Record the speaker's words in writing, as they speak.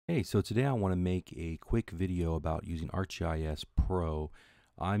Hey, so today I want to make a quick video about using ArcGIS Pro.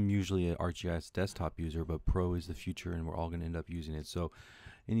 I'm usually an ArcGIS Desktop user, but Pro is the future and we're all going to end up using it. So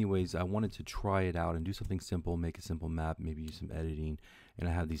anyways, I wanted to try it out and do something simple, make a simple map, maybe use some editing, and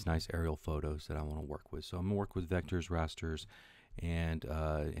I have these nice aerial photos that I want to work with. So I'm going to work with vectors, rasters, and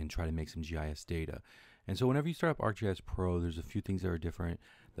try to make some GIS data. And so whenever you start up ArcGIS Pro, there's a few things that are different.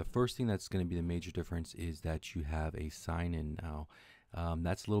 The first thing that's going to be the major difference is that you have a sign-in now.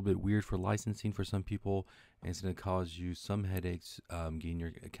 That's a little bit weird for licensing for some people, and it's going to cause you some headaches getting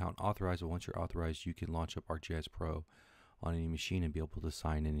your account authorized. But once you're authorized, you can launch up ArcGIS Pro on any machine and be able to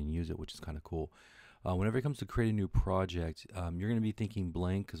sign in and use it, which is kind of cool. Whenever it comes to create a new project, you're going to be thinking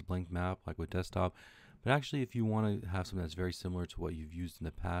blank, because blank map, like with desktop. But actually, if you want to have something that's very similar to what you've used in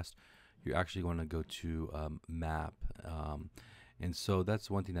the past, you're actually going to go to map. And so that's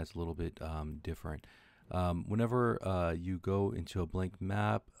one thing that's a little bit different. Whenever you go into a blank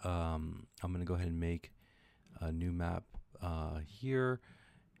map, I'm going to go ahead and make a new map here.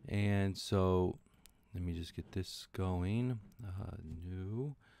 And so let me just get this going,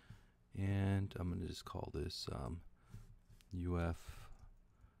 new, and I'm going to just call this UF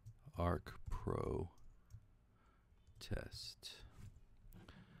Arc Pro test.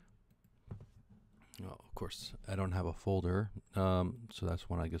 Oh, of course, I don't have a folder, so that's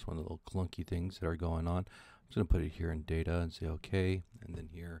one of the little clunky things that are going on. I'm just going to put it here in data and say OK, and then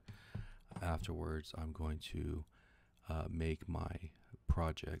here afterwards I'm going to make my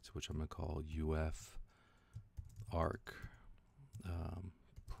project, which I'm going to call UF Arc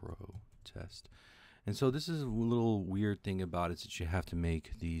Pro test. And so this is a little weird thing about it, is that you have to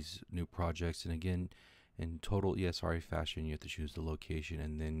make these new projects, and again, in total ESRA fashion, you have to choose the location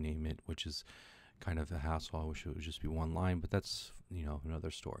and then name it, which is kind of a hassle. I wish it would just be one line, but that's, you know, another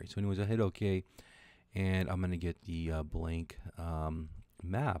story. So anyways, I hit OK, and I'm going to get the blank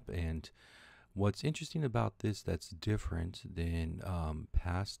map. And what's interesting about this that's different than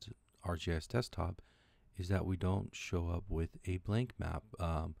past ArcGIS Desktop is that we don't show up with a blank map,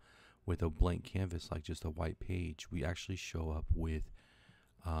 with a blank canvas, like just a white page. We actually show up with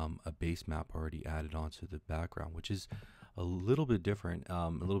a base map already added onto the background, which is a little bit different, a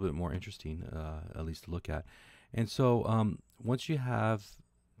little bit more interesting, at least to look at. And so once you have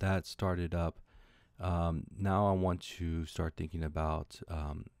that started up, now I want to start thinking about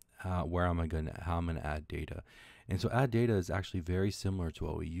how I'm going to add data. And so add data is actually very similar to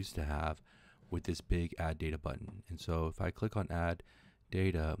what we used to have with this big add data button. And so if I click on add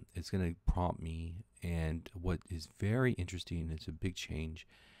data, it's going to prompt me. And what is very interesting, it's a big change,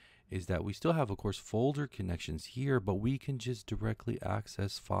 is that we still have, of course, folder connections here, but we can just directly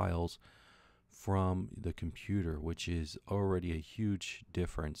access files from the computer, which is already a huge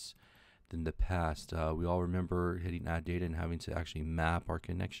difference than the past. We all remember hitting add data and having to actually map our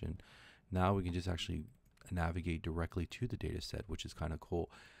connection. Now we can just actually navigate directly to the data set, which is kind of cool.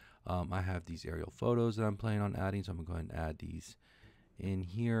 I have these aerial photos that I'm planning on adding, so I'm going to go ahead and add these in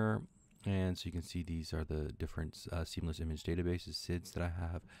here. And so you can see these are the different seamless image databases, SIDs, that I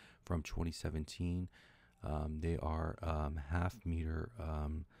have from 2017. They are half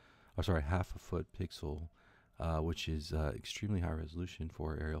a foot pixel, which is extremely high resolution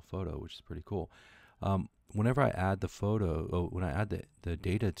for aerial photo, which is pretty cool. Whenever I add the photo, when I add the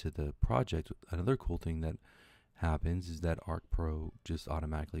data to the project, another cool thing that happens is that Arc Pro just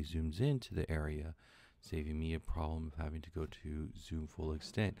automatically zooms into the area, saving me a problem of having to go to zoom full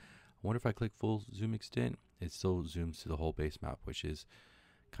extent. I wonder if I click full zoom extent, it still zooms to the whole base map, which is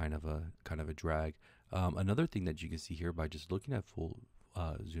kind of a drag. Another thing that you can see here by just looking at full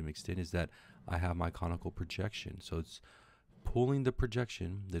zoom extent is that I have my conical projection. So it's pulling the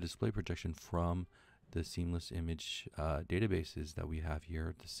projection, the display projection, from the seamless image databases that we have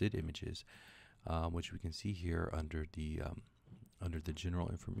here, the SID images, which we can see here under the general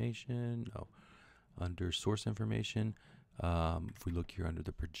information, under source information. If we look here under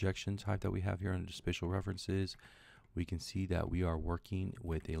the projection type that we have here under spatial references, we can see that we are working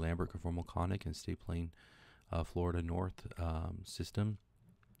with a Lambert conformal conic and state plane Florida North system.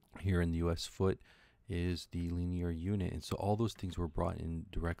 Here in the US foot is the linear unit, and so all those things were brought in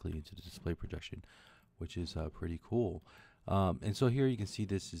directly into the display projection, which is pretty cool. And so here you can see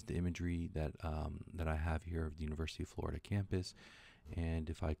this is the imagery that that I have here of the University of Florida campus. And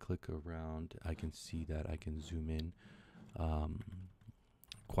if I click around, I can see that I can zoom in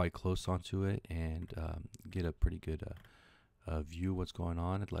quite close onto it and get a pretty good view of what's going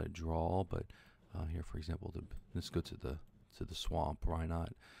on. I'd let it draw, but here, for example, let's go to the swamp. Why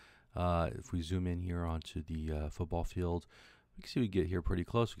not? If we zoom in here onto the football field, we can see we get here pretty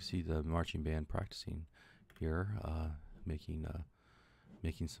close. We can see the marching band practicing here, making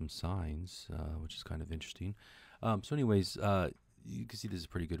making some signs, which is kind of interesting. So anyways, you can see this is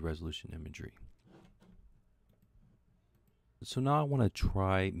pretty good resolution imagery. So now I want to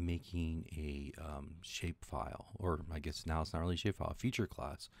try making a shapefile, or I guess now it's not really a shapefile, a feature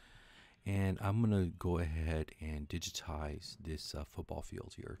class. And I'm going to go ahead and digitize this football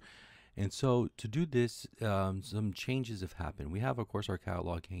field here. And so to do this, some changes have happened. We have, of course, our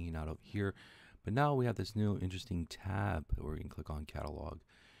catalog hanging out over here, but now we have this new interesting tab where we can click on catalog.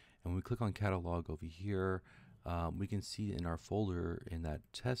 And when we click on catalog over here, we can see in our folder, in that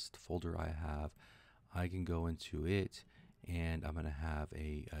test folder I can go into it, and I'm going to have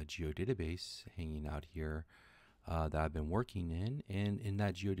a geodatabase hanging out here that I've been working in. And in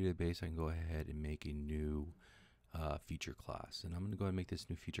that geodatabase, I can go ahead and make a new feature class. And I'm going to go ahead and make this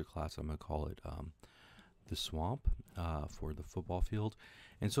new feature class. I'm going to call it the swamp for the football field.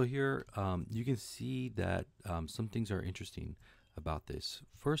 And so here you can see that some things are interesting about this.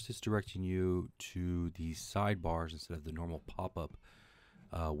 First, it's directing you to the sidebars instead of the normal pop-up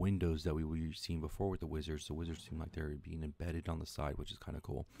windows that we were seeing before with the wizards. The wizards seem like they're being embedded on the side, which is kind of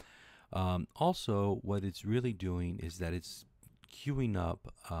cool. Also, what it's really doing is that it's queuing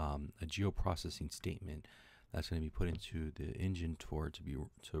up a geoprocessing statement that's going to be put into the engine for it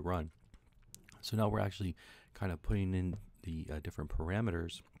to run. So now we're actually kind of putting in the different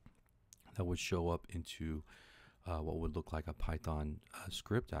parameters that would show up into what would look like a Python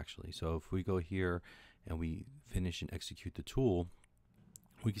script actually. So if we go here and we finish and execute the tool,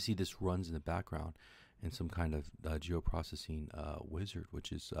 we can see this runs in the background in some kind of geoprocessing wizard,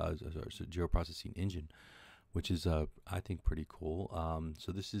 which is geoprocessing engine, which is I think pretty cool.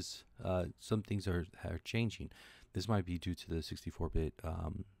 So this is some things are changing. This might be due to the 64-bit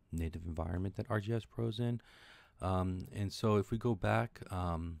native environment that ArcGIS Pro is in. And so if we go back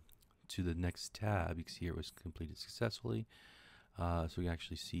to the next tab, you can see here it was completed successfully. So we can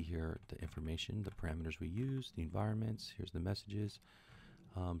actually see here the information, the parameters we use, the environments, here's the messages,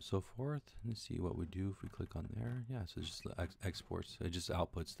 so forth. Let's see what we do if we click on there. Yeah, so it just exports, it just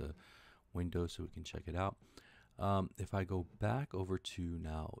outputs the window so we can check it out. If I go back over to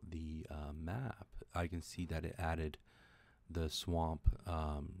now the map, I can see that it added the swamp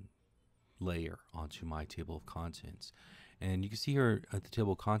layer onto my table of contents. And you can see here at the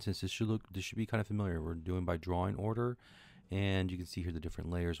table of contents, this should be kind of familiar. We're doing by drawing order, and you can see here the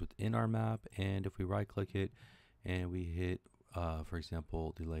different layers within our map. And if we right click it and we hit for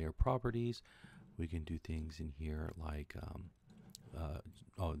example the layer properties, we can do things in here like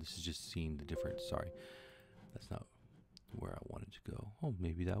oh, this is just seeing the different, sorry, that's not where I wanted to go. Oh,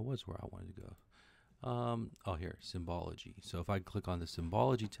 maybe that was where I wanted to go. Oh, here, symbology. So if I click on the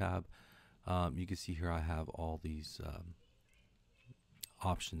symbology tab, you can see here I have all these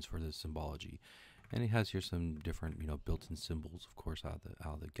options for the symbology, and it has here some different, built-in symbols, of course, out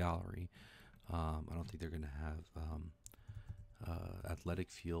of the gallery. I don't think they're going to have athletic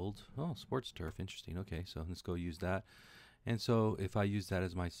field. Oh, sports turf, interesting. Okay, so let's go use that. And so if I use that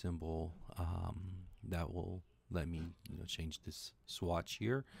as my symbol, that will let me change this swatch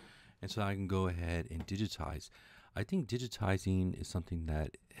here. And so I can go ahead and digitize. I think digitizing is something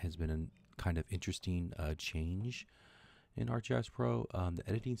that has been a kind of interesting change in ArcGIS Pro. The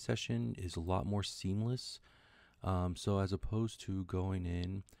editing session is a lot more seamless. So as opposed to going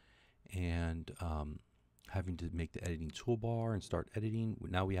in and having to make the editing toolbar and start editing,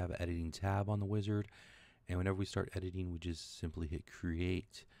 now we have an editing tab on the wizard. And whenever we start editing, we just simply hit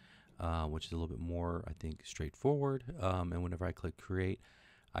create, which is a little bit more, I think, straightforward. And whenever I click create,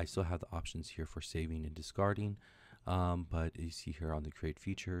 I still have the options here for saving and discarding. But you see here on the create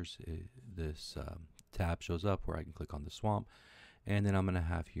features, this tab shows up where I can click on the swamp. And then I'm going to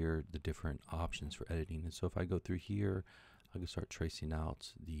have here the different options for editing. And so if I go through here, I can start tracing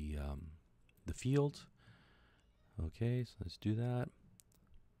out the field. Okay, so let's do that.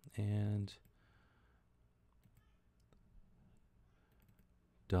 And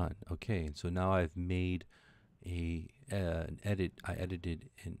done. Okay, and so now I've made an edit. I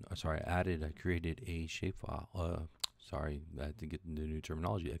created a shapefile. Sorry, I had to get the new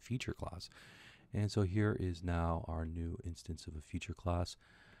terminology, a feature class. And so here is now our new instance of a feature class.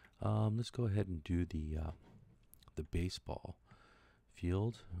 Let's go ahead and do the baseball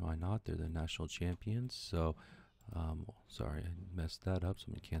field. Why not? They're the national champions. So, sorry, I messed that up, so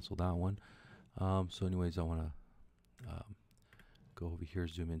I'm gonna cancel that one. So anyways, I want to go over here,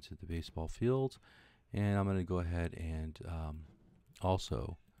 zoom into the baseball field, and I'm going to go ahead and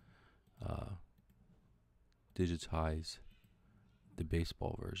also digitize the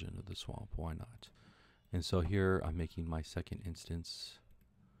baseball version of the swamp. Why not? And so here I'm making my second instance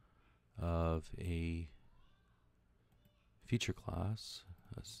of a feature class.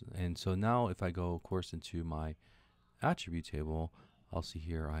 And so now if I go, of course, into my attribute table, I'll see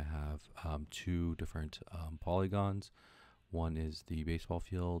here I have two different polygons. One is the baseball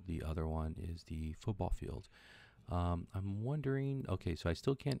field, the other one is the football field. I'm wondering, okay, so I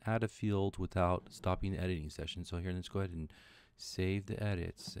still can't add a field without stopping the editing session. So here, let's go ahead and save the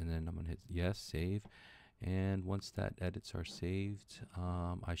edits, and then I'm gonna hit yes, save. And once that edits are saved,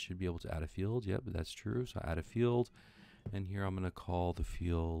 I should be able to add a field. Yep, that's true. So I add a field, and here I'm gonna call the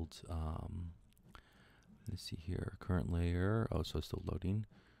field, let's see here, current layer. Oh, so it's still loading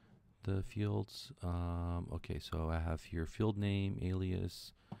the fields. Okay, so I have here field name,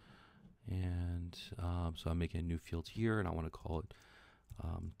 alias, and so I'm making a new field here, and I want to call it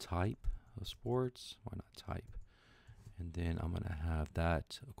type of sports. Why not type? And then I'm going to have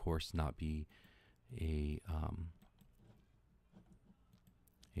that, of course, not be a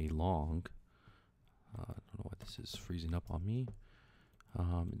long. I don't know why this is freezing up on me.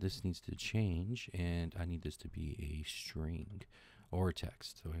 This needs to change, and I need this to be a string or a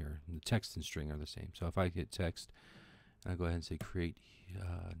text. So here, the text and string are the same. So if I hit text, I go ahead and say create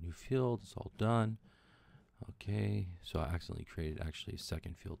new field. It's all done. Okay, so I accidentally created actually a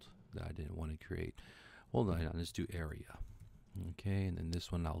second field that I didn't want to create. Hold on, let's do area. Okay, and then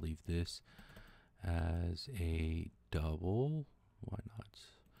this one I'll leave this as a double. Why not?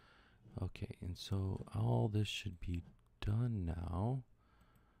 Okay, and so all this should be done now.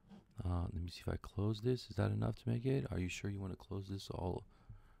 Let me see if I close this. Is that enough to make it? Are you sure you want to close this all?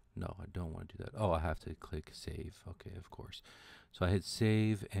 No, I don't want to do that. Oh, I have to click save. Okay, of course. So I hit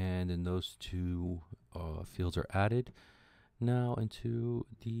save, and then those two fields are added now into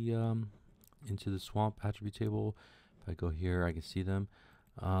the swamp attribute table. If I go here, I can see them.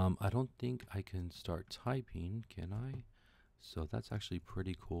 I don't think I can start typing, can I? So that's actually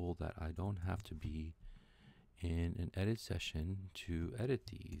pretty cool that I don't have to be in an edit session to edit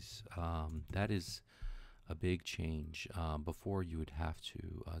these. That is a big change. Before you would have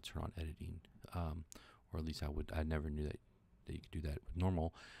to turn on editing, or at least I never knew that you could do that with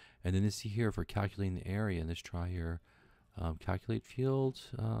normal. And then let's see here for calculating the area, and let's try here, calculate field,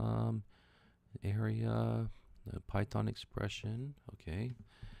 area, the Python expression, okay,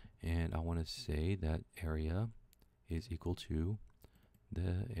 and I want to say that area is equal to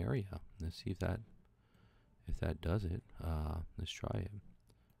the area. Let's see if that does it. Let's try it.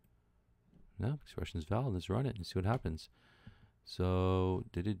 No, expression is valid. Let's run it and see what happens. So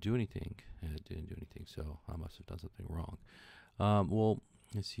did it do anything? It didn't do anything, so I must have done something wrong. Well,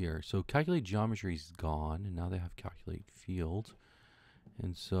 let's see here. So calculate geometry is gone, and now they have calculate field.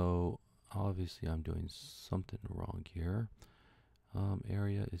 And so obviously I'm doing something wrong here.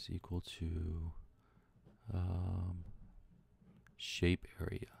 Area is equal to shape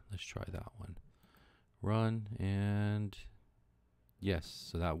area. Let's try that one. Run, and yes,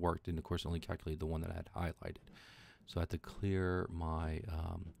 so that worked. And of course, only calculated the one that I had highlighted. So I have to clear my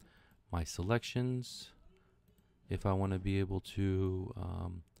my selections if I want to be able to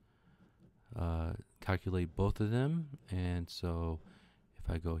calculate both of them. And so if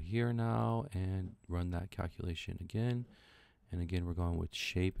I go here now and run that calculation again, and again we're going with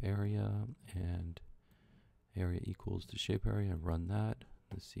shape area, and area equals to shape area, and run that.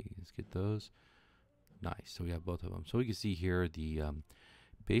 Let's see, let's get those. Nice, so we have both of them. So we can see here the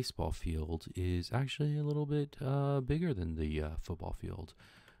baseball field is actually a little bit bigger than the football field.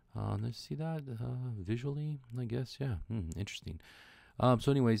 Let's see that visually, I guess. Yeah, interesting.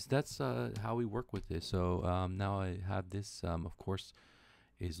 So anyways, that's how we work with this. So now I have this, of course,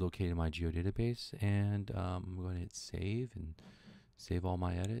 is located in my geodatabase, and I'm going to hit save and save all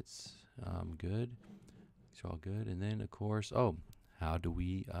my edits. Good. These are all good. And then, of course, how do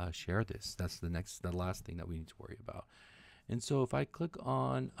we share this? That's the last thing that we need to worry about. And so if I click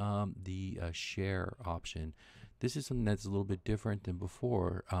on the share option, this is something that's a little bit different than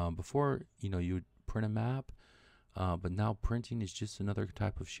before. Before, you would print a map, but now printing is just another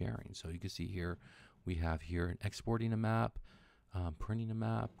type of sharing. So you can see here, we have here exporting a map, printing a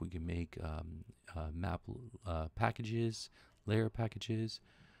map. We can make map packages, layer packages,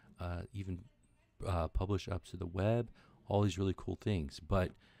 even publish up to the web, all these really cool things.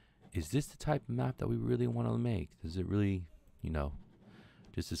 But is this the type of map that we really want to make? Does it really,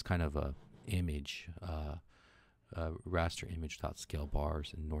 just this kind of a image, raster image without scale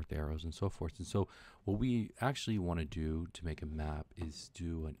bars and north arrows and so forth? And so what we actually want to do to make a map is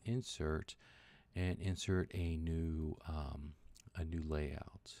do an insert and insert a new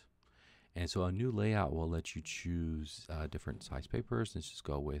layout. And so a new layout will let you choose different size papers. Let's just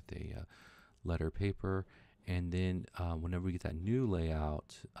go with a letter paper. And then whenever we get that new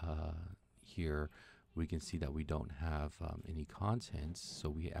layout here, we can see that we don't have any contents, so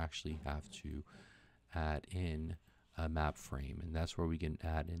we actually have to add in a map frame, and that's where we can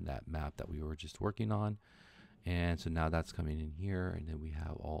add in that map that we were just working on. And so now that's coming in here, and then we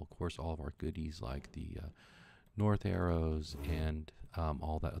have all, of course, all of our goodies like the north arrows and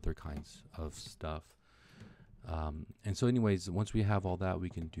all that other kinds of stuff. And so anyways, once we have all that, we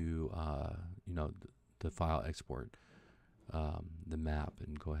can do you know, the file export, the map,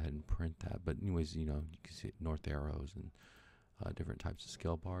 and go ahead and print that. But anyways, you know, you can see north arrows and different types of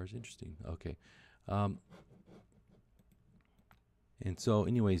scale bars. Interesting. Okay. And so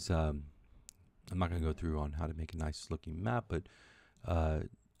anyways, I'm not going to go through on how to make a nice looking map, but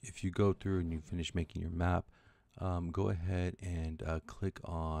if you go through and you finish making your map, go ahead and click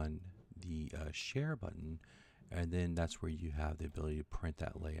on the share button, and then that's where you have the ability to print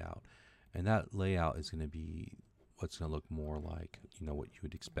that layout. And that layout is going to be what's going to look more like, you know, what you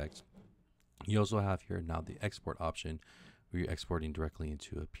would expect. You also have here now the export option, where you're exporting directly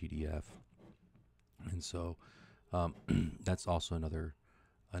into a PDF. And so that's also another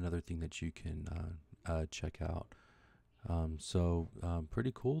thing that you can check out. So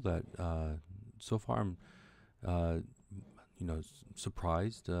pretty cool that so far I'm you know,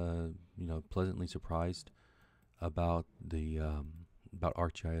 surprised, you know, pleasantly surprised about the about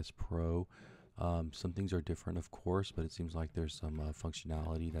ArcGIS Pro. Some things are different, of course, but it seems like there's some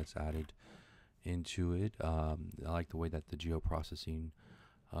functionality that's added into it. I like the way that the geoprocessing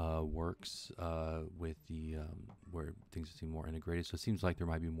works with the where things seem more integrated. So it seems like there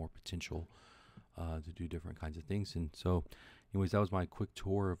might be more potential to do different kinds of things. And so anyways, that was my quick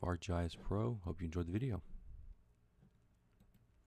tour of ArcGIS Pro. Hope you enjoyed the video.